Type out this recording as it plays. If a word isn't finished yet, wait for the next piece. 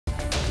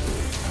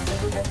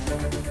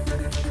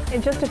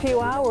In just a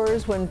few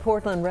hours, when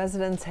Portland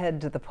residents head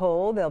to the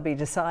poll, they'll be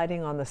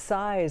deciding on the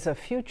size of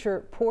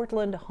future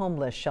Portland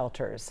homeless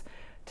shelters.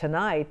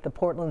 Tonight, the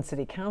Portland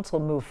City Council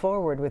moved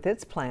forward with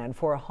its plan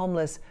for a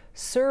homeless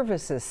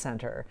services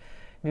center.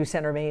 News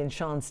Center Maine's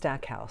Sean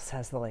Stackhouse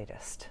has the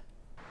latest.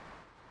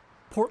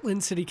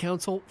 Portland City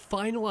Council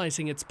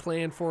finalizing its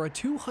plan for a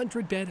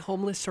 200-bed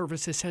homeless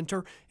services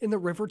center in the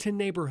Riverton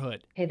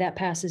neighborhood. Okay, that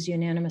passes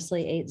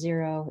unanimously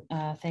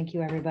 8-0. Thank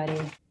you, everybody.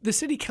 The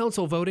City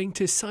Council voting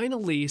to sign a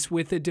lease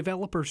with the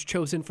developers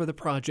chosen for the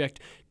project,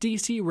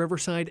 DC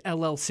Riverside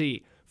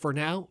LLC. For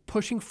now,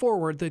 pushing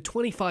forward the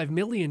 $25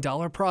 million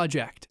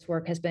project. This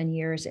work has been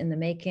years in the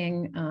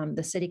making.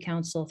 The City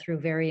Council, through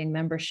varying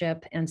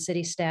membership and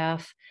city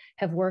staff,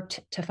 have worked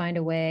to find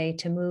a way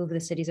to move the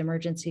city's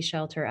emergency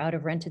shelter out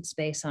of rented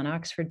space on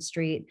Oxford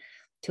Street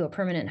to a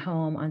permanent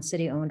home on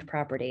city-owned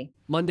property.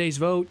 Monday's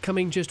vote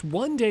coming just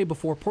one day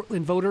before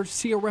Portland voters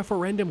see a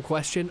referendum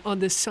question on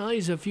the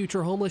size of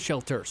future homeless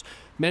shelters.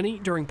 Many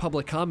during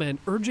public comment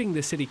urging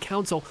the City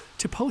Council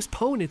to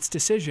postpone its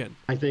decision.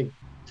 I think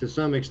to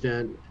some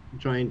extent,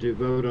 trying to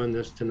vote on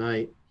this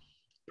tonight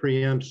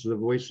preempts the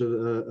voice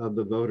of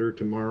the voter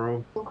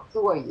tomorrow. I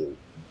implore you,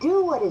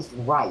 do what is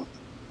right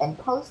and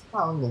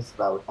postpone this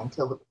vote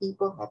until the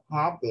people have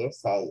had their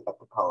say at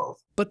the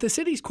polls. But the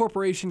city's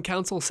Corporation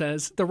Council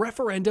says the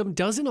referendum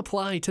doesn't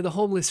apply to the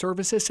Homeless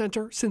Services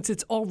Center since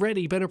it's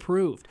already been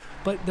approved.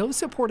 But those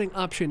supporting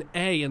option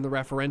A in the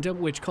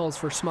referendum, which calls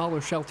for smaller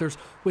shelters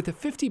with a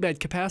 50-bed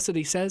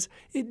capacity, says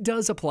it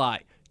does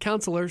apply.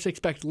 Councilors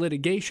expect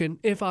litigation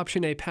if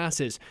option A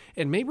passes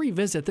and may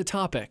revisit the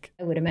topic.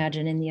 I would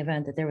imagine in the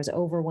event that there was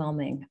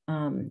overwhelming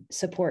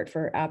support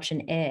for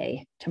option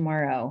A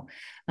tomorrow,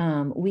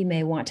 we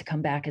may want to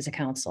come back as a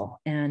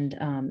council and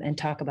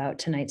talk about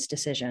tonight's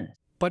decision.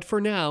 But for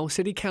now,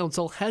 City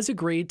Council has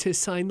agreed to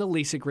sign the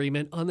lease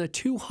agreement on the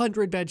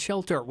 200-bed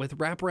shelter with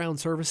wraparound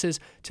services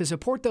to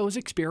support those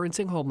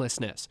experiencing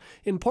homelessness.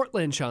 In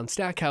Portland, Sean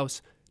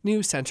Stackhouse,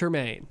 News Center,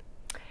 Maine.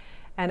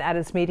 And at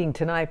its meeting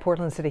tonight,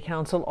 Portland City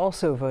Council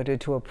also voted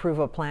to approve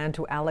a plan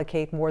to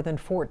allocate more than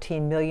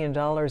 $14 million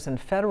in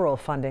federal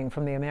funding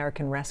from the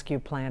American Rescue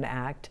Plan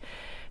Act.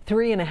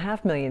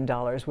 $3.5 million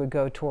would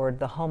go toward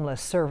the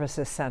Homeless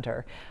Services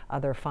Center.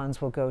 Other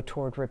funds will go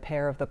toward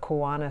repair of the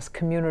Kiwanis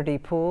Community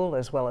Pool,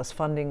 as well as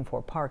funding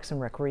for parks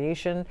and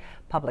recreation,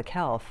 public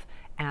health,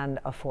 and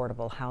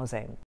affordable housing.